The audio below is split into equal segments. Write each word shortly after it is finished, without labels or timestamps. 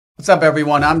What's up,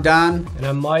 everyone? I'm Don. And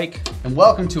I'm Mike. And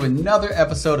welcome to another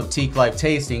episode of Teeqlife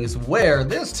Tastings, where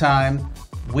this time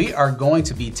we are going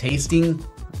to be tasting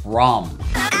rum.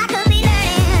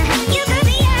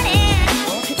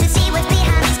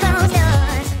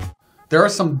 There are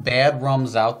some bad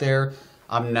rums out there.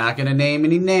 I'm not going to name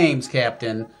any names,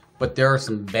 Captain, but there are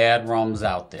some bad rums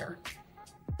out there.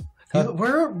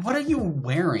 What are you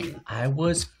wearing? I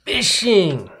was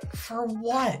fishing. For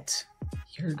what?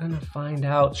 You're going to find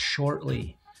out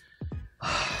shortly.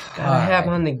 Gotta have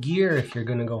on the gear if you're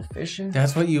going to go fishing.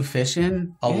 That's what you fish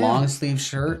in? A long sleeve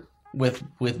shirt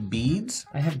with beads?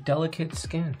 I have delicate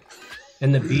skin.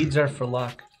 And the beads are for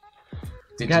luck.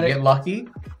 Did you get lucky?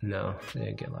 No, I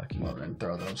didn't get lucky. Well, then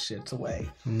throw those shits away.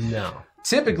 No.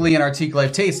 Typically in our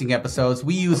Teeqlife tasting episodes,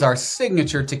 we use our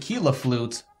signature tequila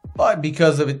flutes, but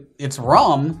because of it's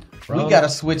rum, we got to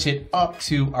switch it up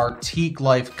to our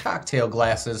Teeqlife cocktail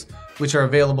glasses, which are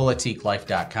available at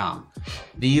teeqlife.com.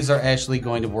 These are actually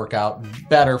going to work out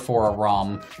better for a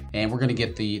rum, and we're going to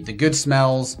get the good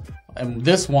smells. And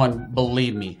this one,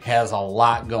 believe me, has a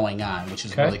lot going on, which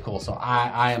is really cool. So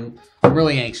I'm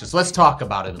really anxious. Let's talk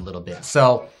about it a little bit.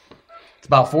 So it's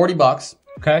about $40.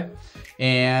 Okay.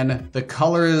 And the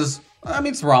color is,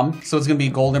 it's rum, so it's going to be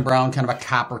golden brown, kind of a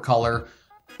copper color.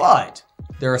 But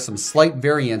there are some slight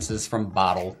variances from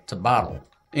bottle to bottle.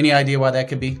 Any idea why that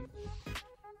could be?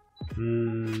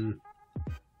 No.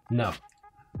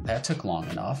 That took long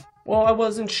enough. Well, I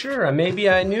wasn't sure. Maybe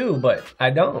I knew, but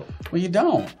I don't. Well, you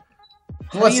don't.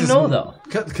 How do you know, though?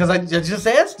 Because I just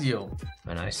asked you.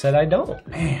 And I said I don't.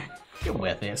 Man, get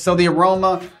with it. So the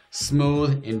aroma,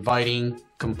 smooth, inviting,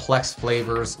 complex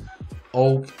flavors,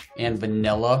 oak and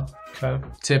vanilla. Okay.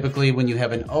 Typically, when you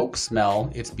have an oak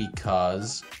smell, it's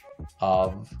because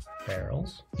of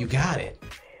barrels. You got it.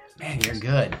 Man, you're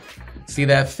good. See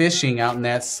that fishing out in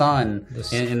that sun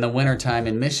in the wintertime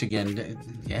in Michigan?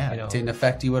 Yeah, it didn't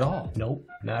affect you at all. Nope,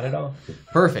 not at all.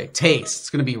 Perfect. Taste. It's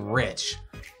going to be rich.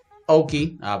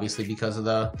 Oaky, obviously because of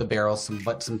the barrels,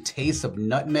 but some taste of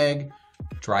nutmeg,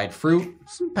 dried fruit,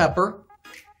 some pepper,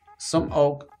 some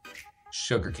oak,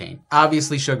 sugarcane.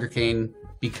 Obviously sugarcane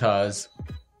because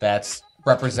that's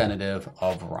representative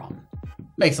of rum.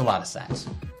 Makes a lot of sense.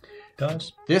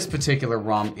 Does. This particular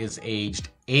rum is aged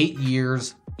 8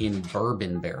 years in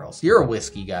bourbon barrels. You're a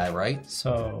whiskey guy, right?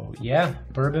 So, yeah,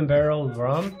 bourbon barrel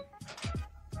rum.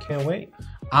 Can't wait.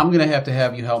 I'm going to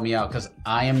have you help me out because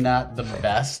I am not the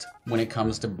best when it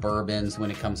comes to bourbons, when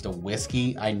it comes to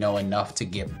whiskey. I know enough to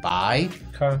get by,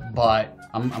 but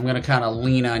I'm going to kind of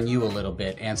lean on you a little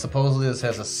bit. And supposedly this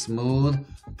has a smooth,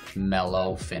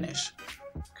 mellow finish.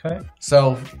 Okay.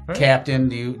 So, Captain,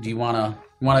 do you want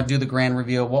to do the grand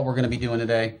reveal of what we're going to be doing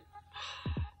today?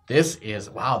 This is,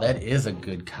 wow, that is a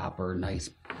good copper, nice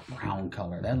brown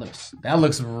color. That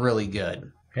looks really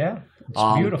good. Yeah,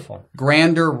 it's beautiful.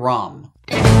 Grander rum.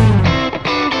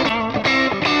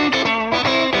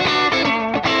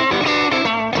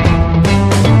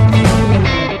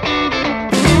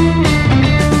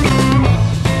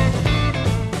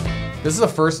 This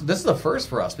is the first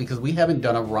for us because we haven't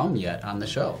done a rum yet on the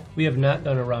show. We have not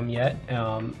done a rum yet.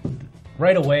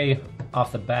 Right away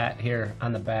off the bat here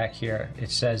on the back here,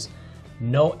 it says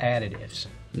no additives.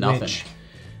 Nothing. Which,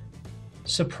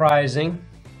 surprising.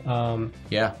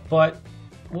 Yeah. But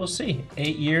we'll see.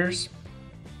 8 years.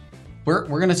 We're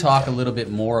going to talk a little bit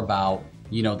more about,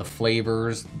 the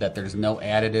flavors, that there's no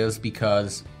additives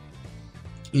because,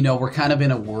 we're kind of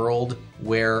in a world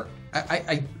where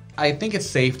I think it's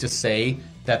safe to say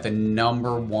that the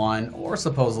number one, or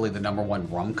supposedly the number one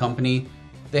rum company,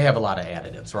 they have a lot of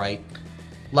additives, right?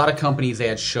 A lot of companies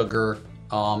add sugar.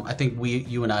 I think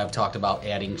you and I have talked about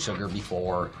adding sugar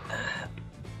before.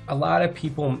 A lot of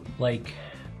people,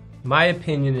 my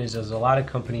opinion is a lot of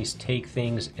companies take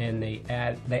things and they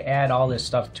add all this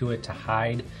stuff to it to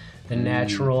hide the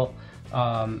natural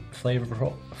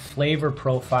flavor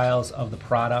profiles of the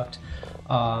product.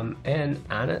 And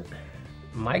on it,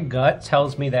 my gut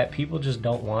tells me that people just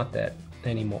don't want that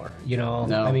anymore. No.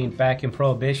 I mean, back in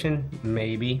Prohibition,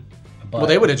 maybe. But, well,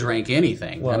 they would have drank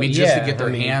anything. Well, just to get their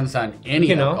hands on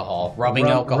any alcohol. Rubbing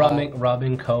alcohol.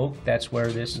 Rubbing Coke. That's where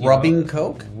this... Rubbing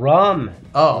Coke? Rum.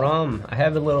 Oh. Rum. I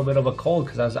have a little bit of a cold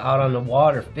because I was out on the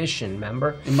water fishing,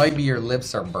 remember? It might be your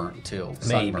lips are burnt, too.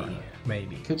 Sunburn.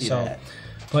 Maybe. Could be that.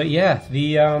 But yeah,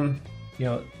 the,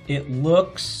 it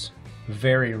looks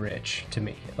very rich to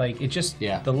me. It just...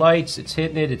 Yeah. The lights, it's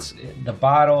hitting it. It's the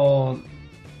bottle...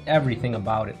 Everything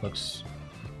about it looks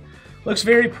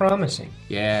very promising.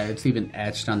 Yeah, it's even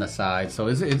etched on the side, so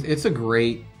it's a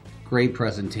great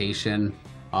presentation.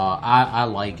 I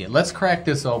like it. Let's crack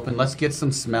this open. Let's get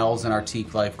some smells in our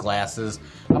Teeqlife glasses.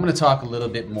 I'm going to talk a little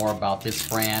bit more about this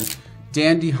brand.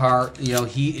 Dan DeHardt, you know,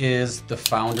 he is the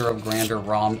founder of Grander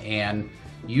Rum, and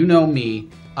you know me,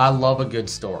 I love a good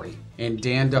story. And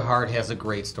Dan DeHardt has a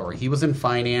great story. He was in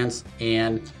finance,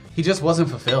 and he just wasn't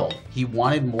fulfilled. He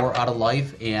wanted more out of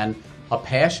life, and a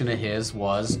passion of his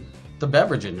was the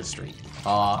beverage industry,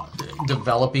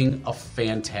 developing a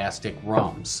fantastic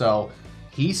rum. So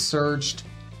he searched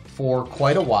for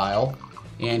quite a while,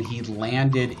 and he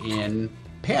landed in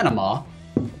Panama,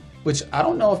 which I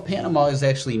don't know if Panama is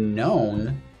actually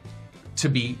known to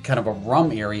be kind of a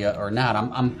rum area or not.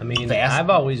 I've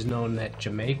always known that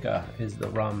Jamaica is the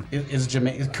rum. Is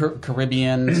Jamaica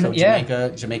Caribbean? So yeah.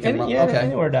 Jamaican rum. Yeah, okay.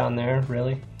 Anywhere down there,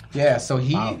 really. Yeah. So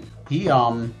he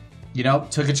you know,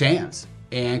 took a chance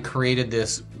and created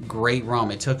this great rum.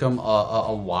 It took him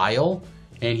a while,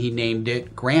 and he named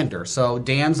it Grander. So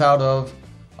Dan's out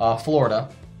of Florida.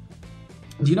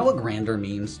 Do you know what Grander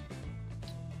means?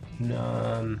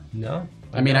 No.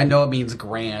 I mean, I know it means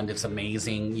grand. It's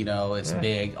amazing. You know, it's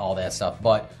big, all that stuff.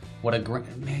 But what a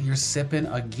man! You're sipping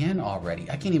again already.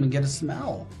 I can't even get a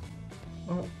smell.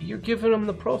 Well, you're giving them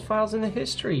the profiles and the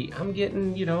history. I'm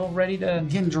getting, you know, ready to. I'm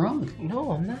getting drunk.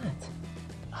 No, I'm not.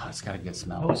 Oh, it's got a good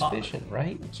smell. I was fishing,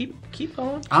 right? Keep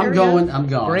going. I'm going.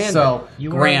 Grander. So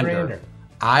Grander.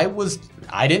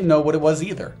 I didn't know what it was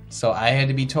either. So I had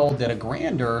to be told that a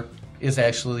Grander is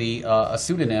actually a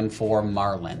pseudonym for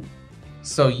marlin.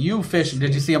 So you fish.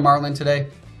 Did you see a marlin today?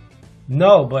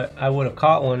 No, but I would have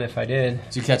caught one if I did.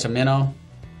 Did you catch a minnow?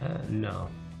 No.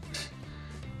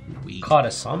 Weak. Caught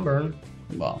a sunburn.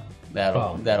 Well,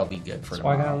 that'll be good for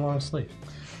tomorrow. That's why I got a long sleeve.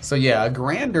 So yeah, a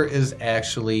Grander is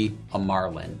actually a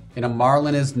marlin, and a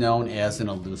marlin is known as an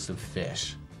elusive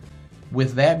fish.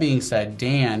 With that being said,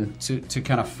 Dan, to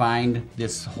kind of find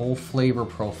this whole flavor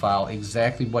profile,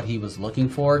 exactly what he was looking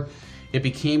for, it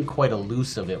became quite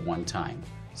elusive at one time.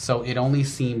 So it only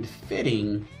seemed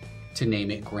fitting to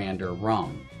name it Grander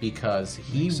Rum, because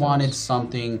he wanted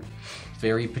something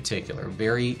very particular,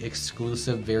 very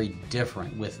exclusive, very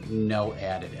different with no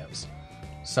additives.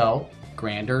 So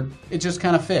Grander, it just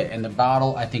kind of fit. And the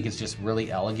bottle, I think, is just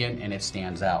really elegant and it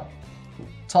stands out.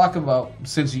 Talk about,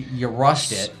 since you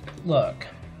rushed it. Look,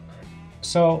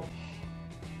 so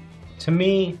to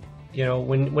me, you know,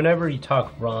 whenever you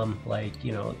talk rum, like,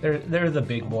 you know, they're the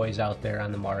big boys out there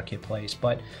on the marketplace,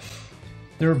 but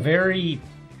they're very,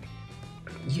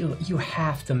 you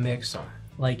have to mix them.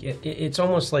 Like it's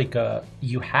almost like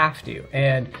you have to.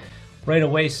 And right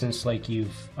away, since like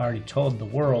you've already told the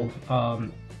world, I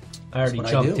already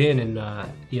jumped in and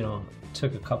you know,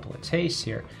 took a couple of tastes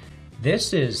here.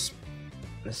 This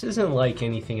isn't like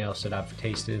anything else that I've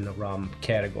tasted in the rum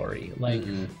category. Like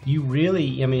you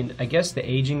really, I mean, I guess the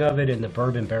aging of it and the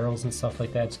bourbon barrels and stuff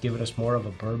like that's given us more of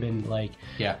a bourbon like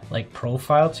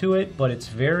profile to it. But it's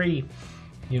very,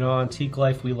 you know, on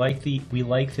Teeqlife we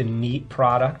like the neat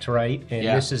product, right? And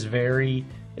this is very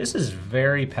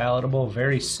palatable,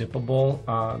 very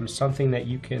sippable. Something that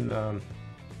you can,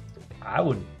 I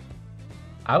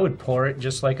would pour it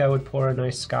just like I would pour a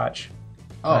nice scotch.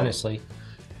 Honestly.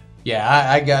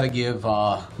 Yeah, I gotta give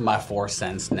my 4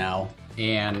 cents now.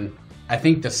 And I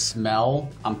think the smell,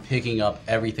 I'm picking up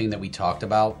everything that we talked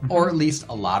about, or at least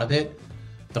a lot of it.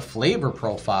 The flavor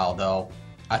profile, though,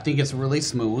 I think it's really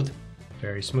smooth.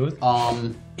 Very smooth.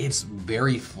 It's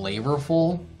very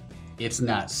flavorful. It's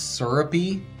not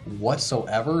syrupy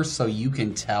whatsoever, so you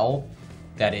can tell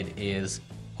that it is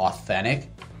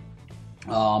authentic.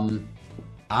 I'm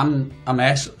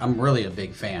really a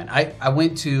big fan.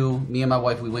 Me and my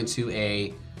wife, we went to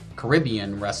a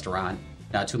Caribbean restaurant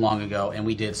not too long ago, and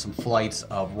we did some flights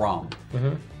of rum.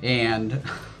 And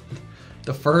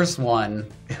the first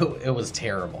one, it was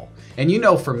terrible. And you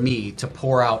know, for me to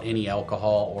pour out any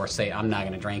alcohol or say I'm not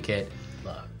going to drink it,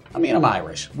 I mean, I'm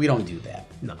Irish. We don't do that.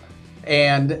 No.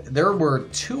 And there were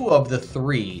 2 of the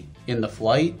 3 in the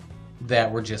flight that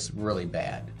were just really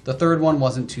bad. The third one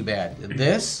wasn't too bad.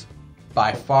 This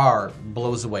by far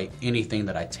blows away anything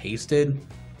that I tasted.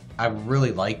 I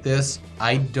really like this.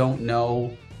 I don't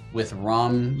know with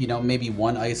rum, you know, maybe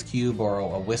 1 ice cube or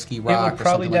a whiskey rock. It would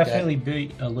probably definitely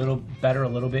be a little better, a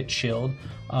little bit chilled.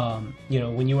 You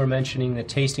know, when you were mentioning the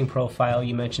tasting profile,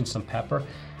 you mentioned some pepper.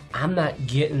 I'm not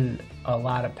getting a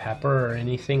lot of pepper or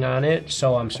anything on it,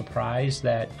 so I'm surprised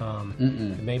that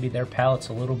maybe their palate's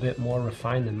a little bit more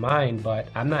refined than mine, but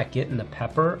I'm not getting the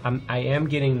pepper. I am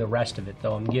getting the rest of it,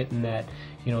 though. I'm getting that,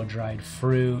 you know, dried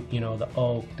fruit, you know, the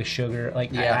oak, the sugar.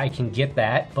 Like, I can get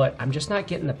that, but I'm just not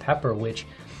getting the pepper, which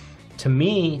to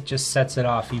me just sets it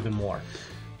off even more.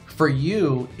 For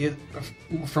you,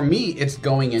 for me, it's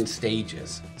going in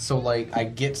stages. So like I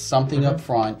get something up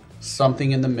front,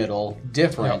 something in the middle,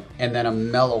 different, and then a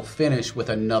mellow finish with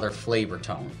another flavor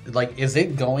tone. Like, is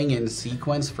it going in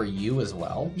sequence for you as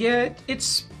well? Yeah, it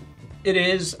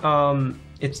is.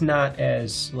 It's not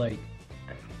as like,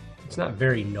 it's not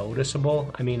very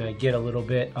noticeable. I mean, I get a little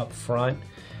bit up front.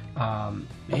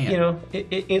 You know,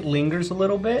 it lingers a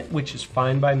little bit, which is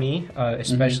fine by me,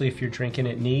 especially if you're drinking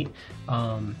it neat.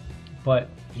 But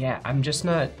yeah, I'm just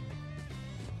not,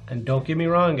 and don't get me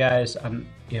wrong, guys, I'm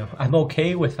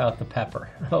okay without the pepper.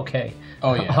 Okay.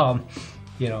 Oh yeah.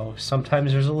 You know,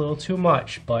 sometimes there's a little too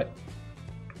much, but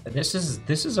this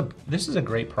is a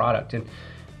great product. And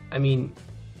I mean,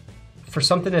 for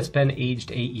something that's been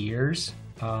aged 8 years,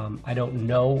 I don't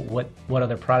know what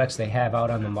other products they have out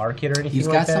on the market or anything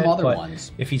like that. He's got some other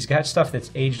ones. If he's got stuff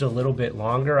that's aged a little bit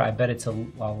longer, I bet it's a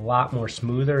lot more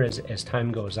smoother as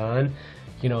time goes on.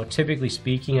 You know, typically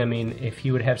speaking, I mean, if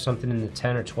he would have something in the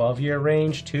 10 or 12 year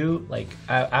range too, like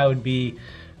I would be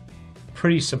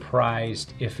pretty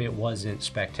surprised if it wasn't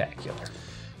spectacular.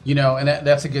 You know, and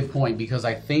that's a good point, because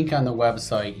I think on the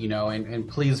website, you know, and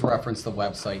please reference the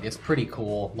website, it's pretty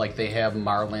cool. Like they have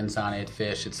marlins on it,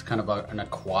 fish. It's kind of an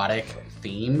aquatic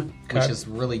theme, which is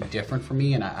really different for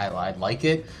me, and I like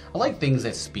it. I like things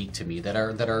that speak to me, that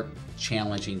are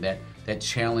challenging, that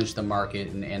challenge the market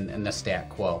and the stat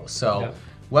quo. So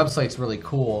website's really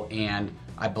cool, and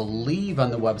I believe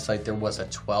on the website there was a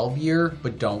 12-year,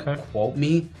 but don't quote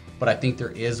me. But I think there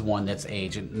is one that's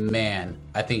aged. And man,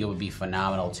 I think it would be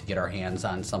phenomenal to get our hands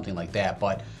on something like that.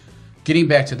 But getting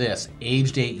back to this,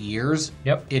 aged 8 years,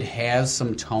 it has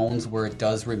some tones where it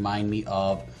does remind me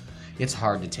of, it's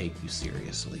hard to take you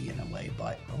seriously in a way,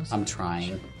 but I'm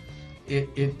trying.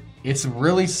 It's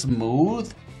really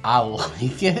smooth. I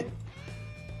like it.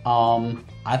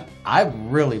 I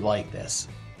really like this.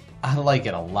 I like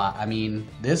it a lot. I mean,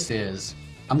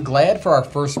 I'm glad for our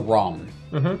first rum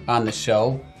on the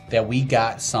show that we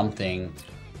got something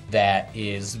that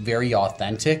is very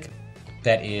authentic,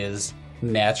 that is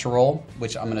natural,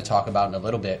 which I'm going to talk about in a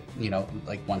little bit, you know,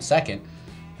 like 1 second.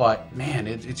 But man,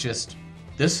 it's just,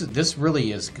 this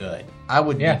really is good. I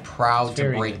would be proud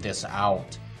to break this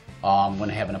out when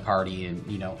having a party and,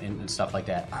 you know, and stuff like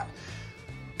that.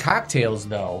 Cocktails,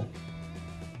 though,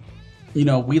 you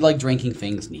know, we like drinking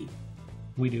things neat.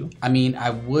 We do. I mean, I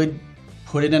would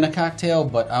put it in a cocktail,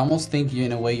 but I almost think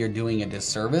in a way you're doing a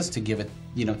disservice to give it,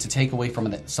 you know, to take away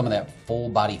from some of that full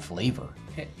body flavor.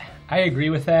 I agree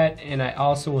with that, and I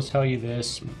also will tell you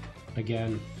this,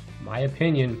 again, my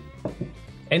opinion,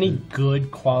 any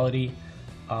good quality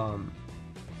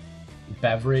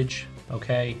beverage,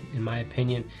 okay, in my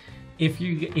opinion, if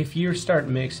you start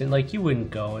mixing, like you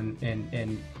wouldn't go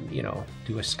and you know,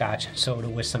 do a scotch and soda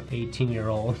with some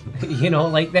 18-year-old, you know,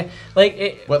 like that, like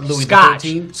it, what, Louis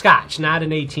Scotch, not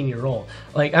an 18-year-old.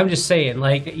 Like, I'm just saying,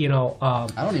 like, you know, I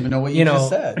don't even know what you just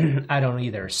said. I don't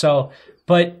either. So,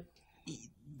 but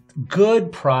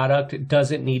good product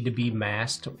doesn't need to be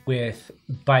masked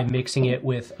by mixing it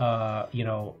with you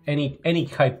know, any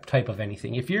type of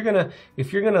anything. If you're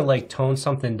gonna like tone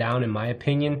something down, in my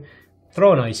opinion,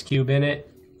 throw an ice cube in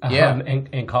it,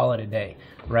 and call it a day,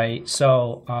 right?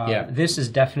 So this is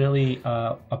definitely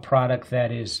a product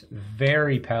that is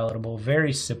very palatable,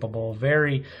 very sippable,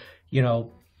 very, you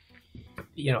know,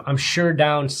 I'm sure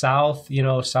down south, you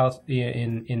know,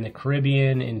 in the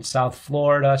Caribbean, in South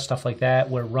Florida, stuff like that,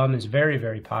 where rum is very,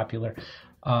 very popular.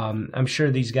 I'm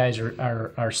sure these guys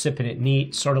are sipping it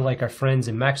neat, sort of like our friends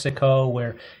in Mexico,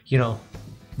 where, you know,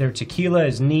 their tequila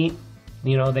is neat.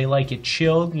 You know, they like it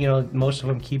chilled. You know, most of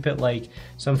them keep it like,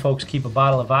 some folks keep a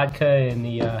bottle of vodka in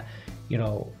the, you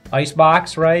know, ice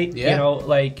box, right? Yeah. You know,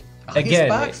 like, again,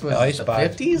 the ice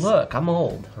box. 50s? Look, I'm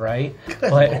old, right?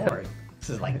 Good Lord.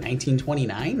 This is like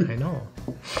 1929? I know.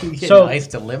 You getting ice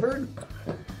delivered?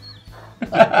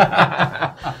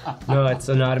 No, it's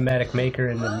an automatic maker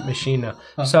in the machine now.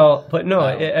 So, but no,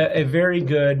 a very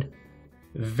good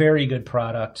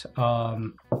product.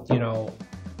 You know,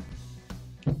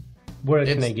 where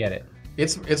can they get it?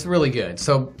 It's really good.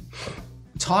 So,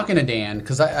 talking to Dan,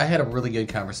 because I had a really good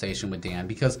conversation with Dan,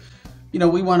 because, you know,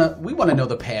 we want to know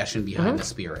the passion behind the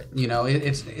spirit. You know,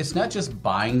 it's not just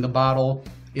buying the bottle.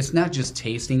 It's not just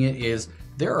tasting it.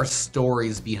 There are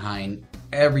stories behind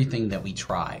everything that we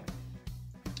try,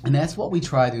 and that's what we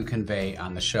try to convey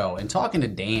on the show. And talking to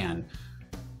Dan,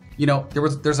 you know,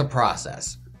 there's a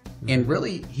process, and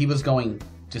really he was going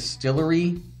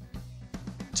distillery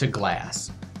to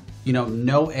glass. You know,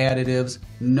 no additives,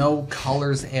 no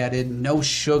colors added, no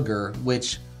sugar,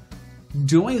 which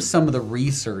doing some of the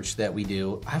research that we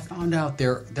do, I found out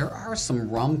there are some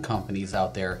rum companies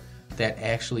out there that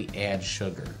actually add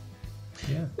sugar.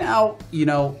 Yeah. Now, you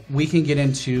know, we can get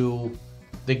into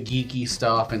the geeky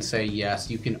stuff and say,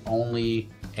 yes, you can only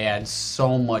add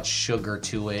so much sugar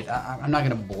to it. I'm not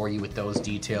going to bore you with those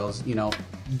details. You know,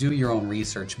 do your own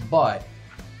research. But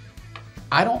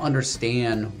I don't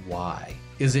understand why.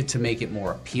 Is it to make it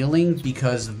more appealing?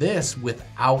 Because this,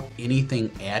 without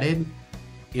anything added,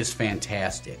 is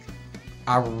fantastic.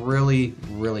 I really,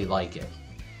 really like it.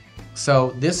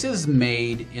 So this is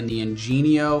made in the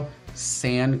Ingenio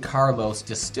San Carlos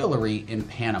distillery in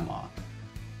Panama.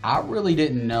 I really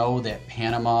didn't know that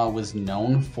Panama was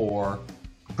known for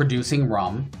producing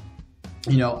rum.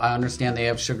 You know, I understand they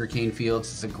have sugarcane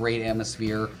fields. It's a great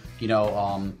atmosphere, you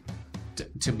know,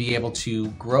 to be able to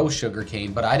grow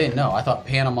sugarcane. But I didn't know. I thought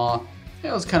Panama,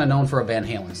 it was kind of known for a Van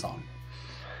Halen song.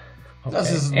 Okay.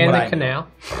 This is and a canal.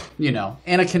 You know,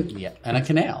 and a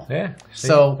canal. Yeah.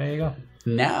 So there you go.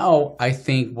 Now I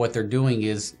think what they're doing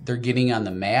is they're getting on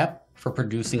the map for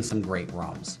producing some great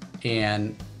rums.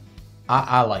 And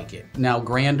I like it. Now,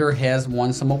 Grander has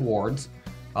won some awards,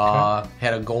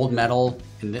 had a gold medal,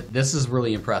 and this is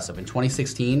really impressive. In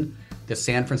 2016, the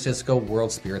San Francisco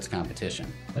World Spirits Competition.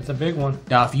 That's a big one.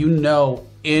 Now, if you know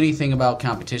anything about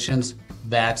competitions,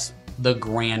 that's the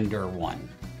Grander one.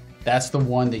 That's the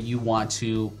one that you want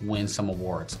to win some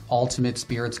awards. Ultimate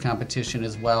Spirits Competition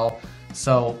as well.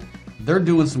 So they're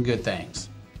doing some good things.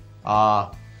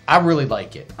 I really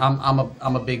like it. I'm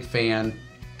a big fan.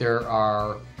 There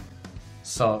are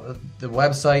the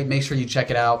website, make sure you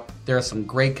check it out. There are some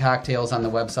great cocktails on the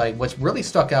website. What's really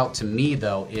stuck out to me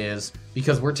though is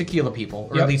because we're tequila people,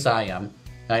 or at least I am.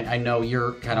 I know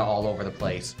you're kind of all over the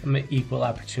place. I'm an equal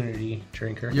opportunity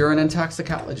drinker. You're an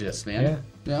intoxicologist, man. Yeah.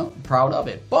 You know, proud of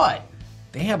it. But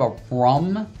they have a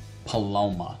rum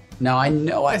Paloma. Now, I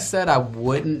know I said I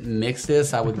wouldn't mix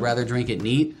this. I would rather drink it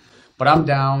neat. But I'm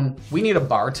down. We need a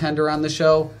bartender on the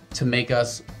show to make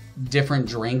us different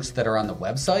drinks that are on the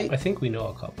website. I think we know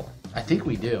a couple. I think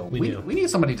we do. We need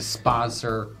somebody to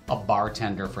sponsor a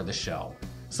bartender for the show.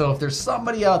 So if there's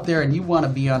somebody out there and you want to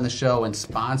be on the show and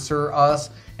sponsor us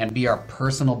and be our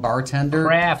personal bartender.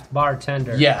 Craft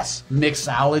bartender. Yes.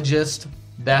 Mixologist.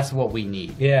 That's what we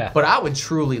need. Yeah. But I would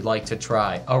truly like to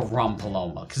try a rum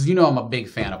Paloma because you know I'm a big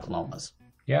fan of Palomas.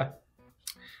 Yeah.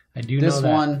 I do know this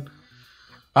that. one,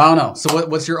 I don't know. So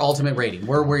what's your ultimate rating?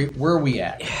 Where are we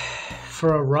at?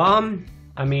 For a rum,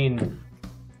 I mean,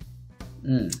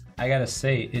 I gotta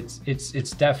say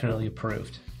it's definitely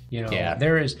approved. You know,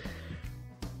 there is.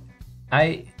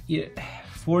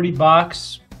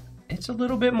 $40. It's a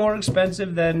little bit more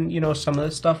expensive than some of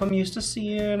the stuff I'm used to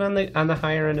seeing on the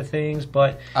higher end of things,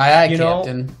 but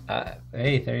Captain.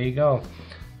 Hey, there you go.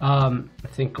 I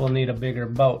think we'll need a bigger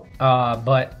boat,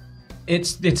 but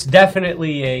it's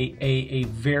definitely a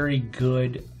very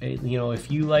good.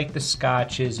 If you like the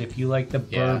scotches, if you like the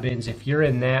bourbons, if you're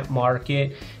in that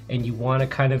market and you want to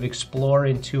kind of explore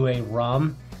into a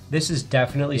rum, this is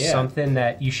definitely something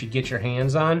that you should get your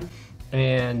hands on,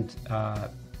 and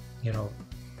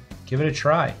give it a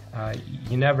try.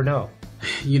 You never know.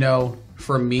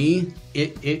 For me,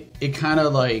 it kind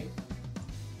of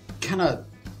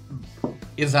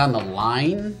is on the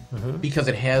line because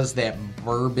it has that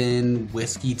bourbon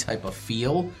whiskey type of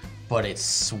feel, but it's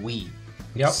sweet.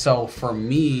 Yep. So for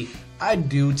me, I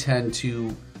do tend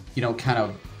to, kind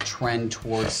of trend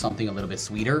towards something a little bit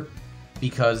sweeter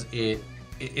because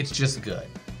it's just good.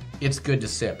 It's good to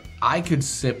sip. I could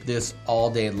sip this all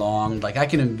day long. Like I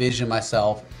can envision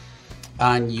myself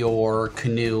on your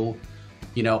canoe,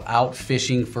 out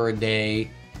fishing for a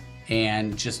day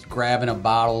and just grabbing a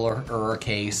bottle or a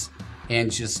case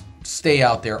and just stay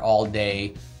out there all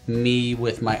day. Me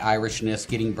with my Irishness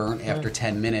getting burnt after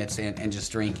 10 minutes and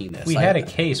just drinking this. If we had a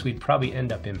case, we'd probably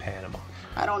end up in Panama.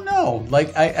 I don't know.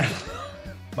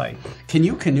 Can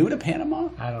you canoe to Panama?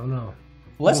 I don't know.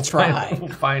 Let's try. We'll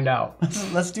find out.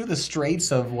 Let's do the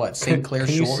straits of St. Clair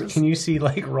Shores. Can you see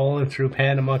rolling through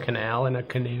Panama Canal in a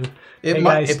canoe? It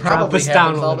probably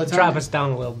happens all the time. Drop us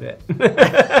down a little bit.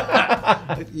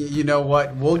 You know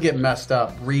what? We'll get messed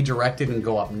up, redirected, and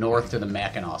go up north to the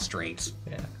Mackinac Straits.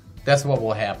 Yeah, that's what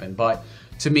will happen. But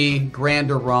to me,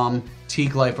 Grander rum,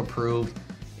 Teeqlife approved.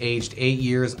 Aged 8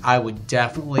 years. I would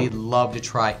definitely love to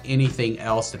try anything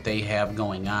else that they have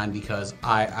going on because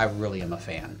I really am a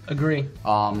fan. Agree.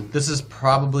 This is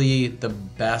probably the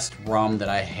best rum that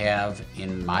I have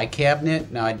in my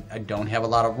cabinet. Now, I don't have a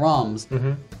lot of rums,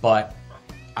 but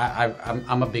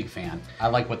I'm a big fan. I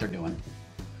like what they're doing.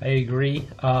 I agree.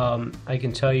 I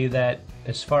can tell you that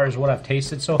as far as what I've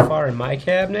tasted so far in my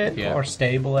cabinet, or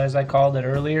stable as I called it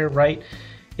earlier, right?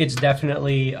 It's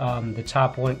definitely the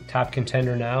top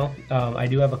contender now. I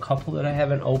do have a couple that I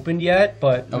haven't opened yet,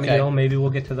 but you know, maybe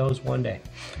we'll get to those one day.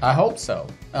 I hope so.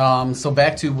 So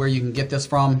back to where you can get this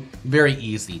from, very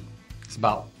easy. It's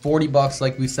about $40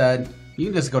 like we said. You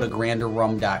can just go to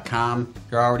granderrum.com.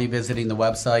 If you're already visiting the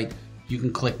website, you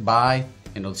can click buy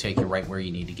and it'll take you right where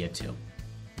you need to get to.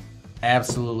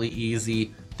 Absolutely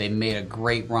easy. They made a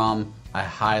great rum. I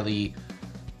highly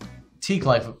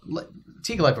Teeqlife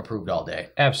approved all day.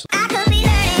 Absolutely.